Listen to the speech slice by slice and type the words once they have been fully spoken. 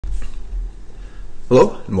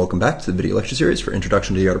Hello, and welcome back to the video lecture series for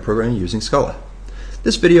Introduction to the Art of Programming using Scala.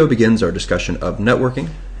 This video begins our discussion of networking,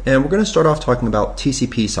 and we're going to start off talking about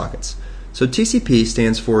TCP sockets. So TCP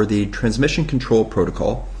stands for the Transmission Control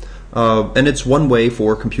Protocol, and it's one way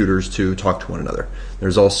for computers to talk to one another.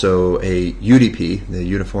 There's also a UDP, the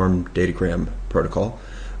Uniform Datagram Protocol,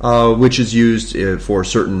 which is used for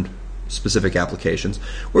certain specific applications.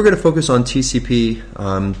 We're going to focus on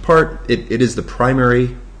TCP part. It is the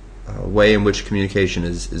primary way in which communication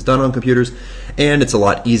is done on computers, and it's a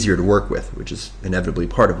lot easier to work with, which is inevitably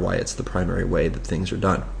part of why it's the primary way that things are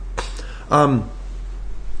done. Now,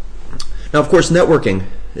 of course, networking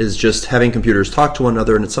is just having computers talk to one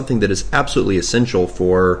another, and it's something that is absolutely essential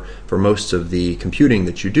for most of the computing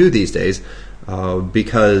that you do these days,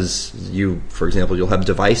 because for example, you'll have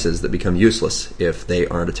devices that become useless if they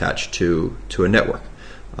aren't attached to a network.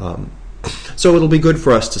 So it'll be good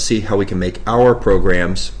for us to see how we can make our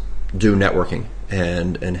programs do networking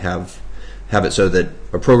and have it so that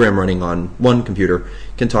a program running on one computer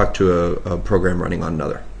can talk to a program running on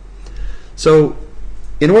another. So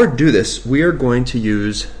in order to do this, we are going to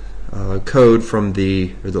use code from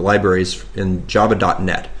the libraries in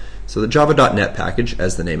java.net. So the java.net package,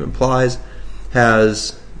 as the name implies,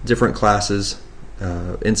 has different classes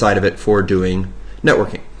inside of it for doing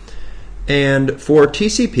networking. And for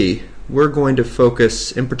TCP, we're going to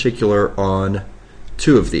focus in particular on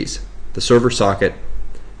two of these, the server socket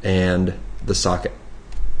and the socket.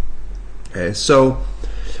 Okay, so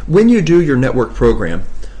when you do your network program,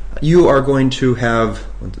 you are going to have,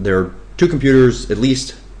 there are two computers at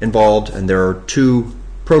least involved, and there are two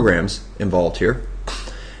programs involved here,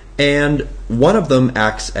 and one of them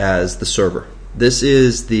acts as the server. This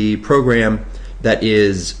is the program that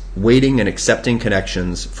is waiting and accepting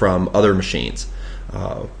connections from other machines.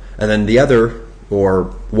 And then the other, or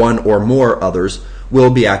one or more others, will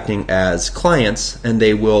be acting as clients, and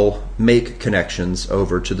they will make connections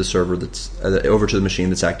over to the server over to the machine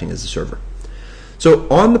that's acting as a server. So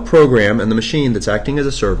on the program and the machine that's acting as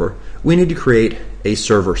a server, we need to create a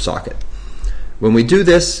server socket. When we do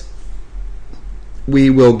this, we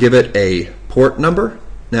will give it a port number.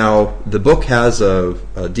 Now, the book has a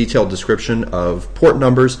detailed description of port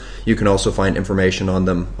numbers. You can also find information on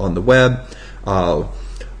them on the web.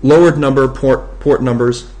 Lowered number port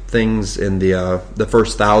numbers, things in the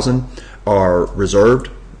first 1,000, are reserved,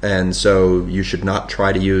 and so you should not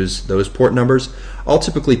try to use those port numbers. I'll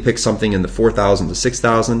typically pick something in the 4,000 to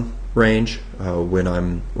 6,000 range when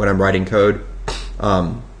I'm writing code,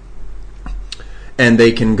 and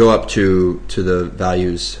they can go up to the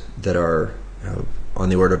values that are on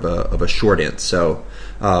the order of a short int. So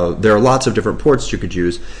there are lots of different ports you could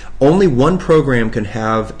use. Only one program can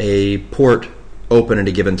have a port open at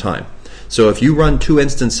a given time. So if you run two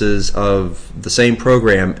instances of the same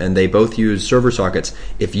program and they both use server sockets,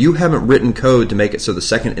 if you haven't written code to make it so the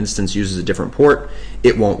second instance uses a different port,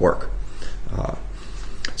 it won't work.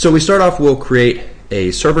 So we start off, we'll create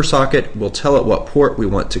a server socket, we'll tell it what port we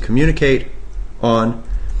want to communicate on,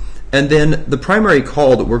 and then the primary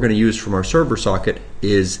call that we're going to use from our server socket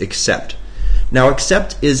is accept. Now,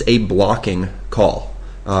 accept is a blocking call,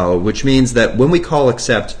 which means that when we call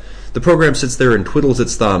accept, the program sits there and twiddles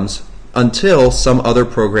its thumbs until some other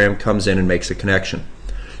program comes in and makes a connection.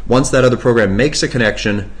 Once that other program makes a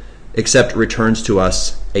connection, accept returns to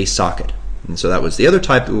us a socket. And so that was the other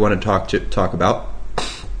type that we want to talk about.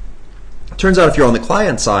 Turns out if you're on the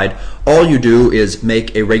client side, all you do is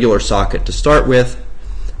make a regular socket to start with,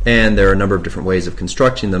 and there are a number of different ways of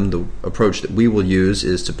constructing them. The approach that we will use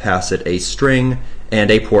is to pass it a string and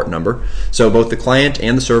a port number. So both the client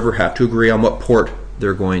and the server have to agree on what port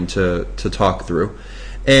they're going to talk through.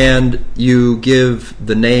 And you give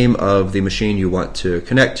the name of the machine you want to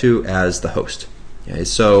connect to as the host. Okay,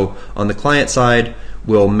 so on the client side,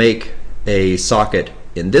 we'll make a socket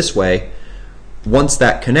in this way. Once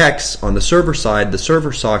that connects on the server side, the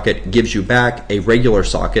server socket gives you back a regular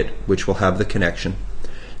socket, which will have the connection.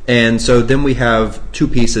 And so then we have two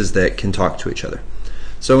pieces that can talk to each other.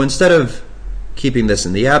 So instead of keeping this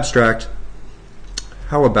in the abstract,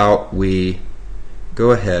 how about we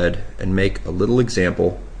go ahead and make a little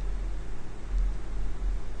example .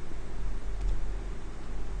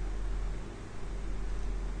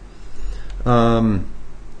 So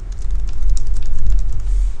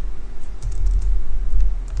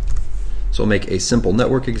we'll make a simple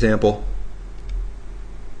network example.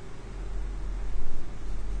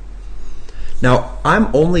 Now,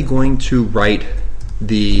 I'm only going to write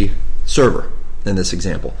the server in this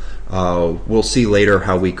example. We'll see later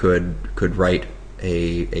how we could write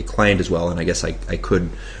a client as well, and I guess I could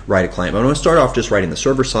write a client. But I'm going to start off just writing the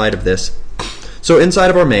server side of this. So inside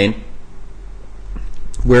of our main,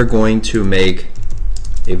 we're going to make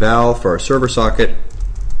a val for our server socket,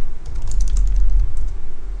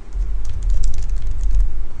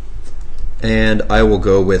 and I will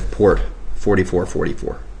go with port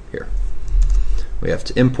 4444 here. We have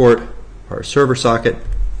to import our server socket,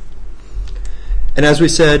 and as we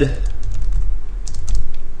said,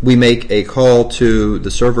 we make a call to the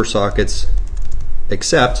server sockets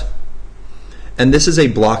accept, and this is a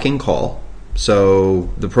blocking call, so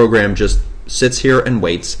the program just sits here and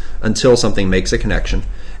waits until something makes a connection,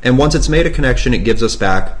 and once it's made a connection, it gives us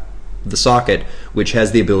back the socket, which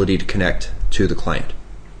has the ability to connect to the client.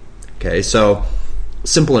 Okay, so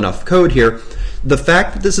simple enough code here. The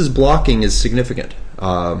fact that this is blocking is significant.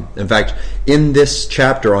 In fact, in this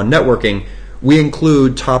chapter on networking, we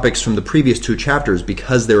include topics from the previous two chapters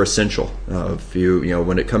because they're essential.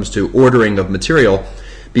 When it comes to ordering of material,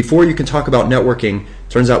 before you can talk about networking,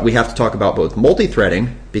 turns out we have to talk about both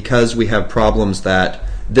multi-threading, because we have problems that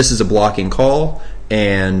this is a blocking call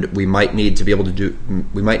and we might need to do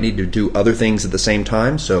other things at the same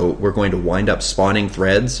time, so we're going to wind up spawning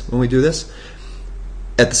threads when we do this.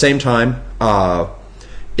 At the same time,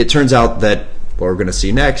 it turns out that what we're going to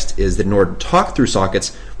see next is that in order to talk through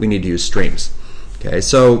sockets, we need to use streams. Okay,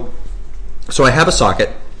 so I have a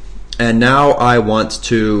socket, and now I want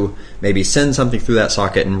to maybe send something through that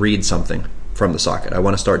socket and read something from the socket. I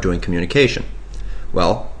want to start doing communication.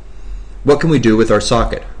 Well, what can we do with our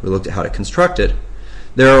socket? We looked at how to construct it.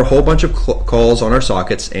 There are a whole bunch of calls on our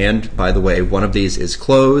sockets, and by the way, one of these is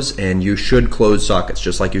close, and you should close sockets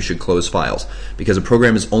just like you should close files, because a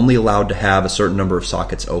program is only allowed to have a certain number of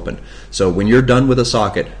sockets open. So when you're done with a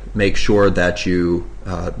socket, make sure that you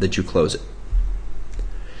close it.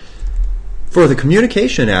 For the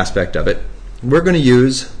communication aspect of it, we're going to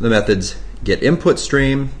use the methods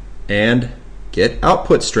getInputStream and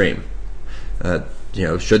getOutputStream.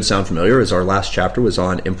 Should sound familiar, as our last chapter was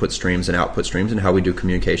on input streams and output streams and how we do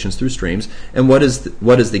communications through streams. And what does the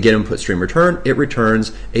getInputStream return? It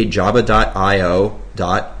returns a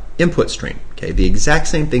java.io.inputStream. Okay, the exact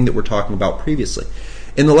same thing that we're talking about previously.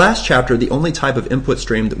 In the last chapter, the only type of input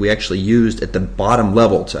stream that we actually used at the bottom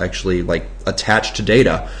level to actually attach to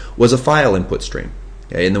data was a file input stream.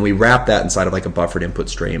 Okay, and then we wrap that inside of like a buffered input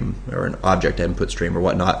stream or an object input stream or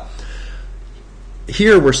whatnot.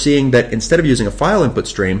 Here we're seeing that instead of using a file input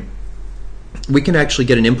stream, we can actually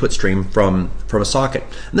get an input stream from a socket.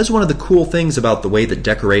 And this is one of the cool things about the way that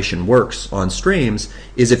decoration works on streams,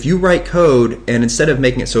 is if you write code and instead of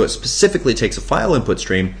making it so it specifically takes a file input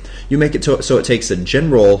stream, you make it so it takes a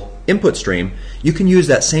general input stream, you can use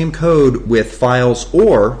that same code with files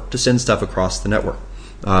or to send stuff across the network.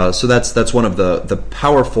 So that's one of the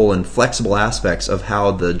powerful and flexible aspects of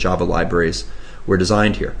how the Java libraries were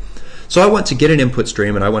designed here. So I want to get an input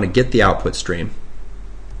stream and I want to get the output stream.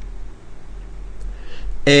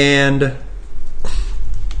 And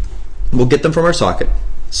we'll get them from our socket.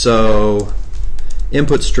 So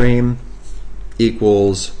input stream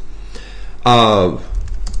equals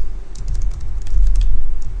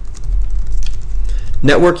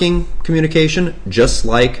networking communication, just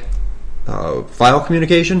like file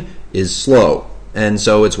communication, is slow. And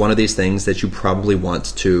so it's one of these things that you probably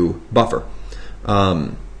want to buffer.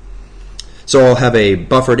 So I'll have a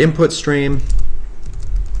buffered input stream.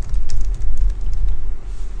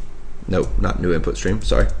 No, not new input stream,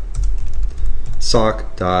 sorry.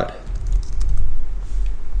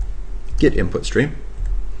 sock.getInputStream.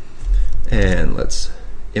 And let's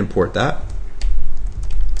import that.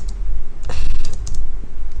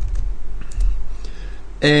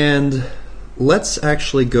 And let's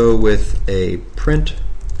actually go with a print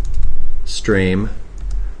stream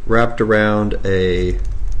wrapped around a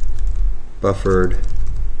buffered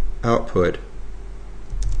output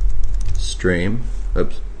stream.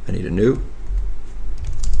 Oops, I need a new.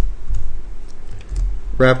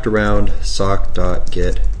 Wrapped around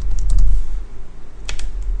sock.get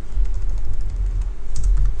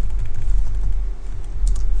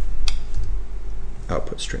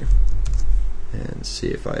output stream. And see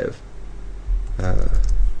if I have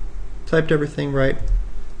typed everything right.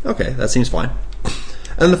 Okay, that seems fine.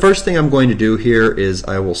 And the first thing I'm going to do here is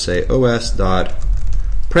I will say os.println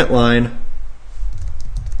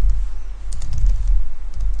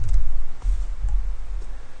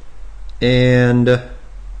and then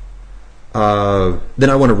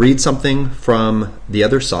I want to read something from the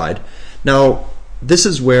other side. Now this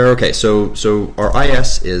is where, okay, so our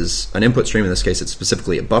IS is an input stream. In this case, it's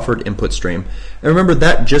specifically a buffered input stream. And remember,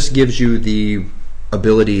 that just gives you the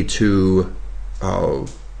ability to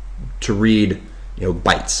read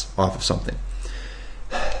bytes off of something.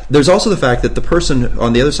 There's also the fact that the person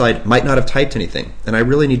on the other side might not have typed anything, and I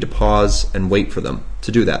really need to pause and wait for them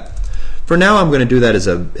to do that. For now, I'm going to do that as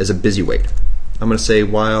a busy wait. I'm going to say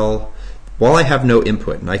while I have no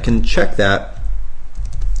input, and I can check that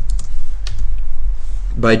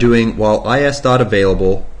by doing while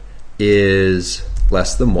is.available is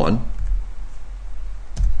less than 1.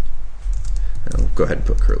 I'll go ahead and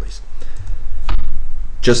put curlies.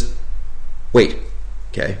 Just wait,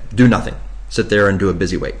 okay? Do nothing. Sit there and do a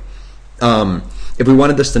busy wait. If we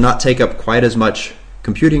wanted this to not take up quite as much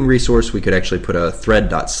computing resource, we could actually put a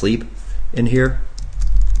thread.sleep in here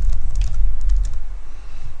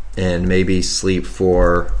and maybe sleep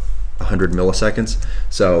for 100 milliseconds.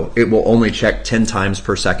 So it will only check 10 times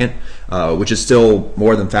per second, which is still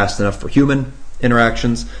more than fast enough for human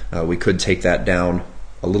interactions. We could take that down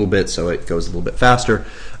a little bit so it goes a little bit faster,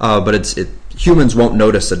 but humans won't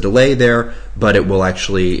notice a delay there, but it will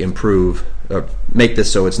actually improve, make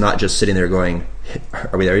this so it's not just sitting there going,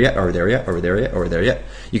 are we there yet? Are we there yet? Are we there yet? Are we there yet?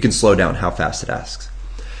 You can slow down how fast it asks.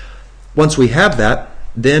 Once we have that,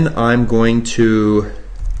 then I'm going to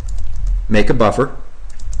make a buffer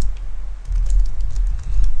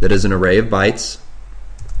that is an array of bytes,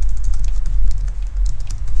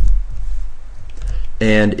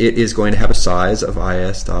 and it is going to have a size of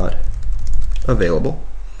is.available,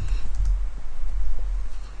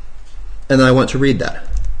 and then I want to read that.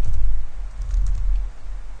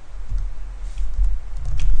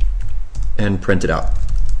 And print it out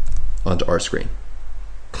onto our screen.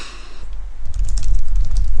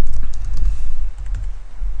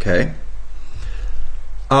 Okay.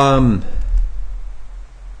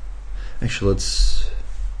 Actually,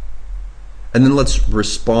 let's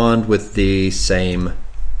respond with the same.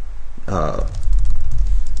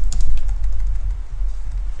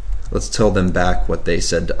 Let's tell them back what they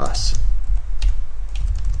said to us.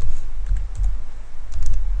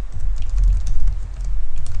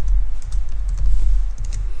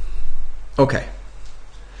 Okay.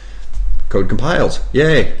 Code compiles.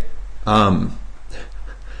 Yay.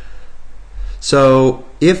 So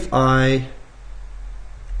if I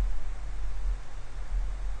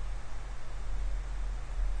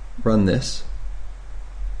run this,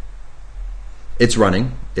 it's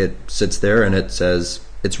running. It sits there and it says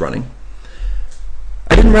it's running.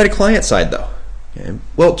 I didn't write a client side though. Okay.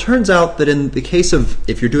 Well, it turns out that in the case of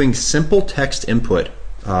if you're doing simple text input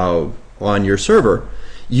on your server,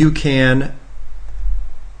 you can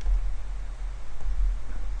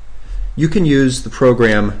use the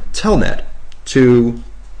program Telnet to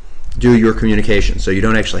do your communication, so you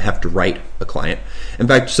don't actually have to write a client. In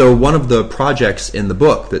fact, so one of the projects in the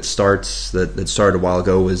book that started a while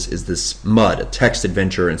ago is this MUD, a text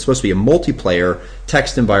adventure, and it's supposed to be a multiplayer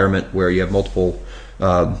text environment where you have multiple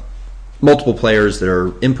players that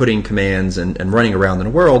are inputting commands and running around in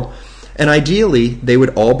a world, and ideally they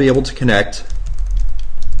would all be able to connect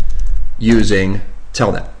using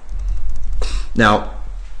Telnet. Now,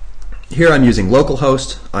 here I'm using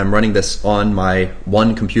localhost. I'm running this on my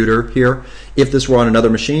one computer here. If this were on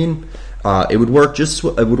another machine, it would work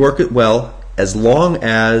well as long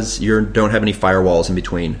as you don't have any firewalls in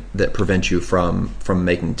between that prevent you from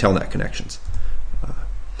making Telnet connections.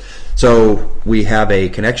 So we have a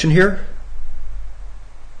connection here.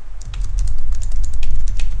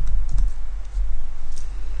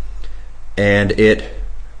 And it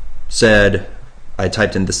said, I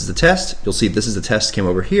typed in this is a test. You'll see this is a test came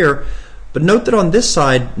over here. But note that on this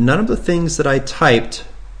side, none of the things that I typed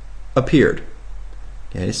appeared.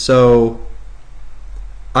 Okay, so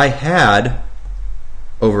I had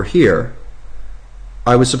over here,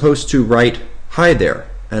 I was supposed to write hi there,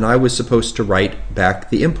 and I was supposed to write back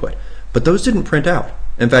the input. But those didn't print out.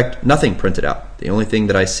 In fact, nothing printed out. The only thing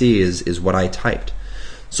that I see is what I typed.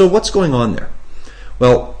 So what's going on there?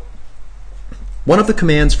 Well, one of the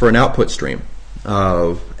commands for an output stream,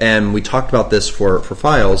 and we talked about this for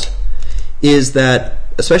files, is that,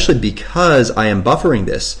 especially because I am buffering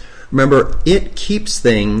this, remember, it keeps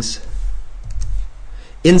things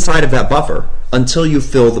inside of that buffer until you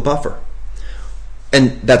fill the buffer.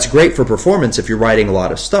 And that's great for performance if you're writing a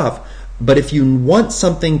lot of stuff, but if you want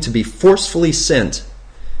something to be forcefully sent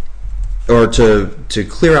or to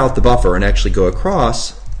clear out the buffer and actually go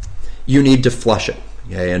across, you need to flush it.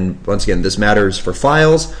 Okay? And once again, this matters for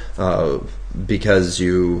files, because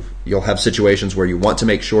you'll have situations where you want to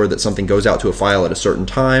make sure that something goes out to a file at a certain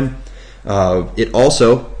time. It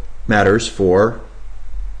also matters for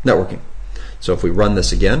networking. So if we run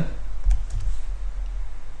this again,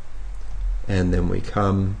 and then we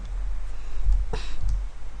come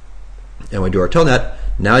and we do our Telnet,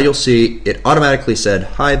 now you'll see it automatically said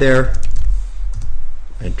hi there,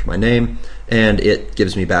 I enter my name, and it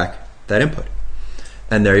gives me back that input.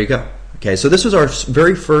 And there you go. Okay, so this was our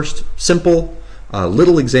very first simple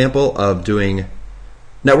little example of doing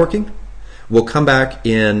networking. We'll come back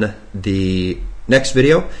in the next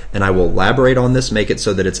video and I will elaborate on this, make it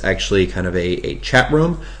so that it's actually kind of a chat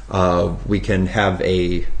room. We can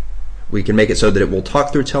make it so that it will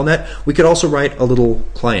talk through Telnet. We could also write a little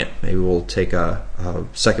client. Maybe we'll take a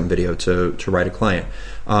second video to write a client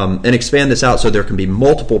and expand this out so there can be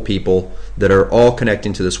multiple people that are all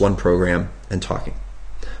connecting to this one program and talking.